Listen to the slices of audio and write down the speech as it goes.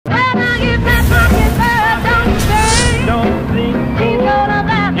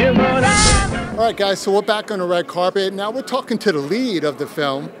right, guys, so we're back on the red carpet. Now we're talking to the lead of the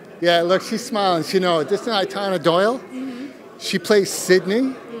film. Yeah, look, she's smiling. She knows. This is Aitana Doyle. She plays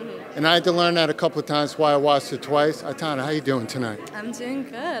Sydney. And I had to learn that a couple of times, why I watched it twice. Aitana, how you doing tonight? I'm doing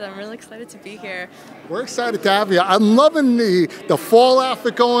good. I'm really excited to be here. We're excited to have you. I'm loving the fall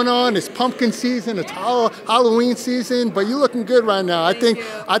outfit going on. It's pumpkin season. It's Halloween season. But you're looking good right now. I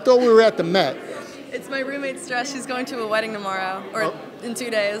thought we were at the Met. It's my roommate's dress. She's going to a wedding tomorrow, or in 2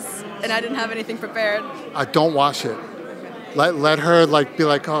 days, and I didn't have anything prepared. Don't wash it. Let her be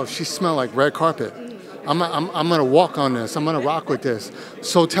like, oh, she smell like red carpet. I'm gonna walk on this. I'm gonna rock with this.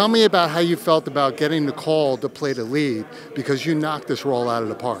 So tell me about how you felt about getting the call to play the lead, because you knocked this role out of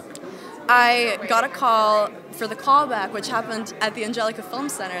the park. I got a call for the callback, which happened at the Angelika Film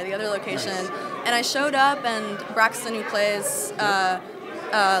Center, the other location, and I showed up, and Braxton, who plays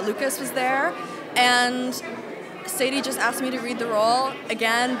Lucas, was there, and Sadie just asked me to read the role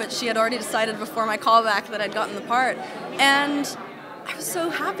again, but she had already decided before my callback that I'd gotten the part, and I was so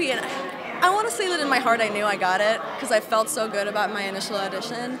happy. And I want to say that in my heart I knew I got it, because I felt so good about my initial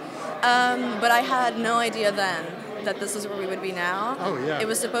audition, but I had no idea then that this is where we would be now. Oh, yeah. It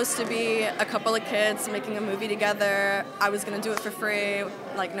was supposed to be a couple of kids making a movie together. I was going to do it for free,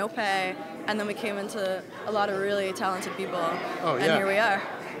 like no pay, and then we came into a lot of really talented people, and here we are.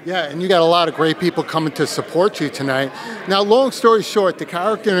 Yeah, and you got a lot of great people coming to support you tonight. Now, long story short, the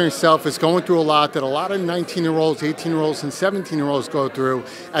character in herself is going through a lot that a lot of 19-year-olds, 18-year-olds, and 17-year-olds go through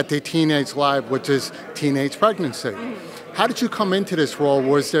at their teenage life, which is teenage pregnancy. How did you come into this role?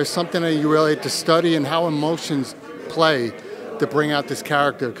 Was there something that you really had to study, and how emotions play to bring out this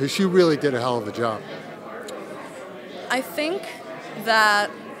character? Because you really did a hell of a job. I think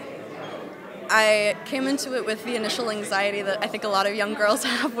that I came into it with the initial anxiety that I think a lot of young girls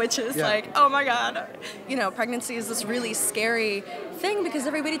have, which is like, oh my God, you know, pregnancy is this really scary thing because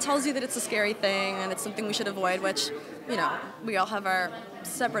everybody tells you that it's a scary thing and it's something we should avoid, which, you know, we all have our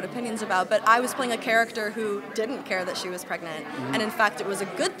separate opinions about. But I was playing a character who didn't care that she was pregnant. And in fact, it was a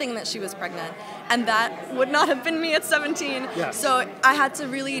good thing that she was pregnant. And that would not have been me at 17. So I had to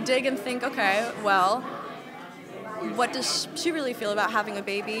really dig and think, okay, well, what does she really feel about having a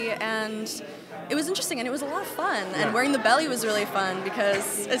baby? And it was interesting, and it was a lot of fun. And wearing the belly was really fun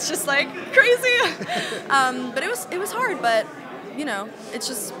because it's just like crazy. But it was hard. But you know, it's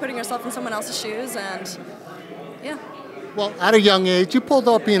just putting yourself in someone else's shoes, and yeah. Well, at a young age, you pulled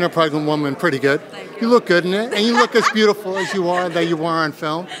off being a pregnant woman pretty good. Thank you. You look good in it, and you look as beautiful as you are that you were on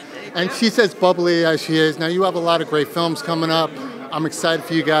film. And she's as bubbly as she is. Now, you have a lot of great films coming up. I'm excited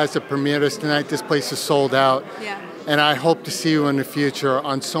for you guys to premiere this tonight. This place is sold out. Yeah. And I hope to see you in the future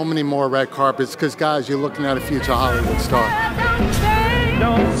on so many more red carpets, because, guys, you're looking at a future Hollywood star.